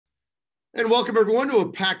And welcome everyone to a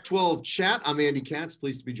Pac-12 chat. I'm Andy Katz,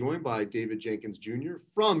 pleased to be joined by David Jenkins Jr.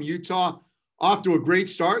 from Utah. Off to a great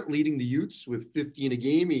start, leading the Utes with 15 a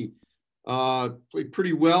game. He played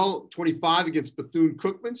pretty well, 25 against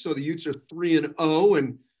Bethune-Cookman, so the Utes are 3-0.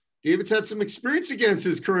 And David's had some experience against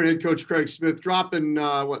his current head coach, Craig Smith, dropping,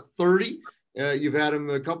 30? You've had him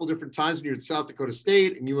a couple different times when you're at South Dakota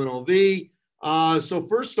State and UNLV. So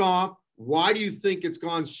first off, why do you think it's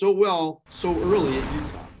gone so well so early at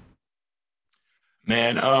Utah?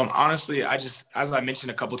 Man, honestly, as I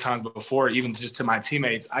mentioned a couple times before, even just to my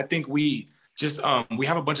teammates, I think we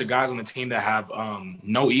have a bunch of guys on the team that have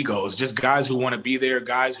no egos, just guys who want to be there,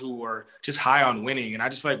 guys who are just high on winning. And I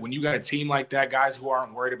just feel like when you got a team like that, guys who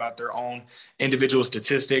aren't worried about their own individual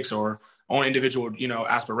statistics or own individual,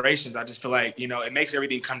 aspirations, I just feel like, it makes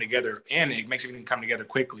everything come together, and it makes everything come together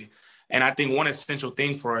quickly. And I think one essential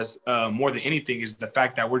thing for us more than anything is the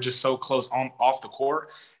fact that we're just so close off the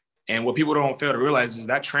court. And what people don't fail to realize is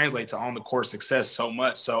that translates to on the court success so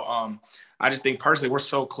much. So I just think personally we're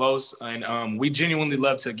so close, and we genuinely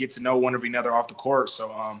love to get to know one of another off the court.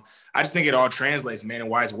 So I just think it all translates, man, and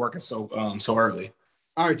why it's working so early.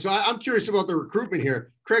 All right, so I'm curious about the recruitment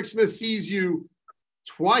here. Craig Smith sees you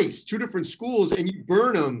twice, two different schools, and you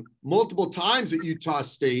burn him multiple times at Utah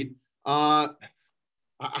State. How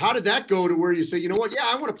did that go to where you say, you know what, yeah,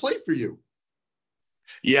 I want to play for you?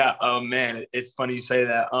 Yeah, man, it's funny you say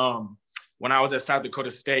that. When I was at South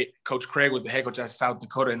Dakota State, Coach Craig was the head coach at South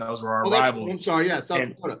Dakota, and those were our rivals. I'm sorry, yeah, South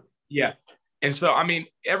Dakota. Yeah. And so, I mean,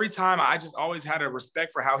 every time I just always had a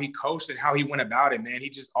respect for how he coached and how he went about it, man. He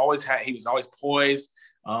was always poised.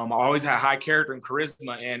 Always had high character and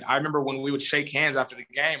charisma. And I remember when we would shake hands after the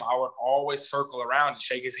game, I would always circle around and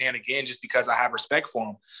shake his hand again just because I have respect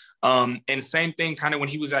for him. And same thing kind of when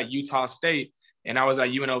he was at Utah State and I was at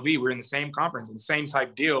UNLV. We were in the same conference and same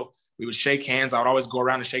type deal. We would shake hands. I would always go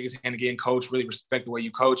around and shake his hand again. Coach, really respect the way you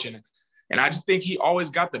coach. And I just think he always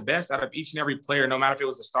got the best out of each and every player, no matter if it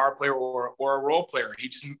was a star player or a role player.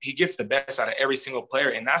 He gets the best out of every single player.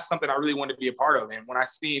 And that's something I really wanted to be a part of. And when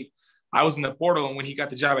I was in the portal, and when he got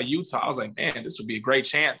the job at Utah, I was like, man, this would be a great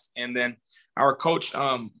chance. And then our coach,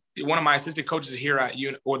 one of my assistant coaches here that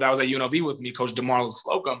was at UNLV with me, Coach DeMarlo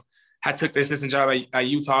Slocum, had took the assistant job at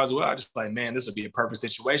Utah as well. I just like, man, this would be a perfect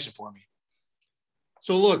situation for me.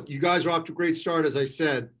 So look, you guys are off to a great start, as I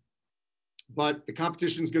said, but the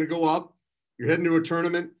competition is going to go up. You're heading to a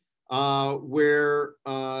tournament where,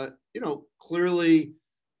 clearly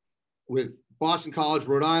with Boston College,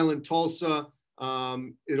 Rhode Island, Tulsa,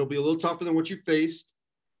 it'll be a little tougher than what you faced.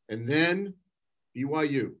 And then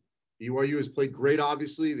BYU. BYU has played great,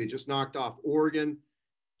 obviously. They just knocked off Oregon.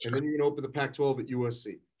 Sure. And then you're going to open the Pac-12 at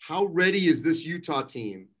USC. How ready is this Utah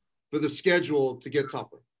team for the schedule to get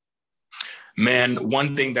tougher? Man,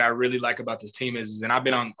 one thing that I really like about this team is, and I've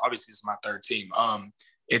been on, obviously it's my third team.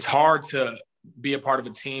 It's hard to be a part of a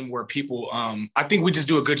team where people, I think we just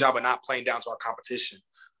do a good job of not playing down to our competition.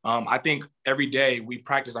 I think every day we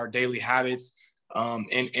practice our daily habits,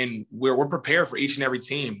 and we're prepared for each and every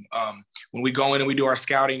team. When we go in and we do our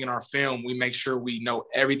scouting and our film, we make sure we know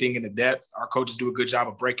everything in the depth. Our coaches do a good job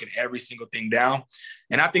of breaking every single thing down.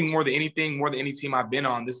 And I think more than any team I've been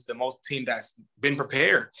on, this is the most team that's been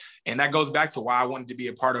prepared. And that goes back to why I wanted to be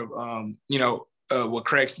a part of, with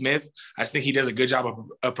Craig Smith. I just think he does a good job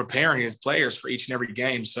of preparing his players for each and every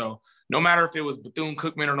game. So no matter if it was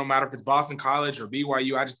Bethune-Cookman or no matter if it's Boston College or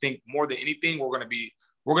BYU, I just think more than anything, we're going to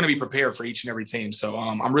be prepared for each and every team. So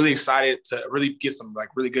I'm really excited to really get some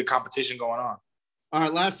really good competition going on. All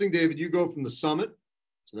right, last thing, David, you go from the Summit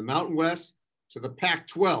to the Mountain West to the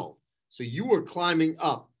Pac-12. So you were climbing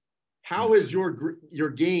up. How has your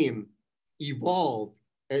game evolved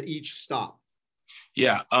at each stop?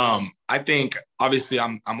 Yeah, I think obviously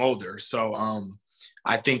I'm older, so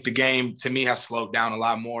I think the game to me has slowed down a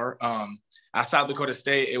lot more. At South Dakota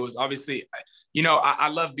State, it was obviously, I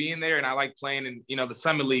love being there and I like playing in, the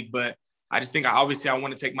Summit League, but I just think I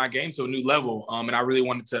want to take my game to a new level. And I really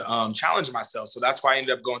wanted to challenge myself. So that's why I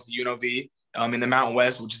ended up going to UNLV in the Mountain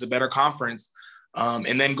West, which is a better conference.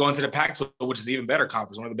 And then going to the Pac-12, which is an even better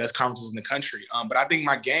conference, one of the best conferences in the country. But I think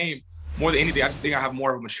my game, more than anything, I just think I have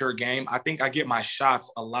more of a mature game. I think I get my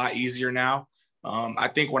shots a lot easier now. I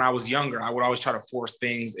think when I was younger, I would always try to force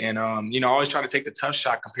things and, always try to take the tough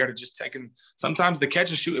shot compared to just taking sometimes the catch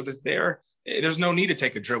and shoot. If it's there's no need to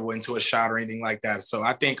take a dribble into a shot or anything like that. So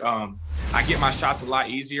I think I get my shots a lot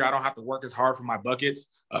easier. I don't have to work as hard for my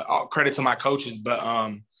buckets. All credit to my coaches. But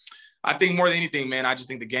I think more than anything, man, I just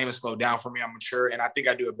think the game has slowed down for me. I'm mature, and I think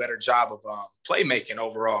I do a better job of playmaking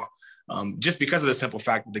overall. Just because of the simple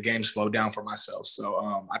fact that the game slowed down for myself.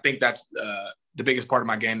 So I think that's the biggest part of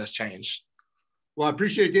my game that's changed. Well, I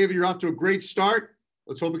appreciate it, David. You're off to a great start.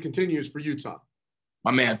 Let's hope it continues for Utah.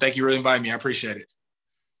 My man, thank you for inviting me. I appreciate it.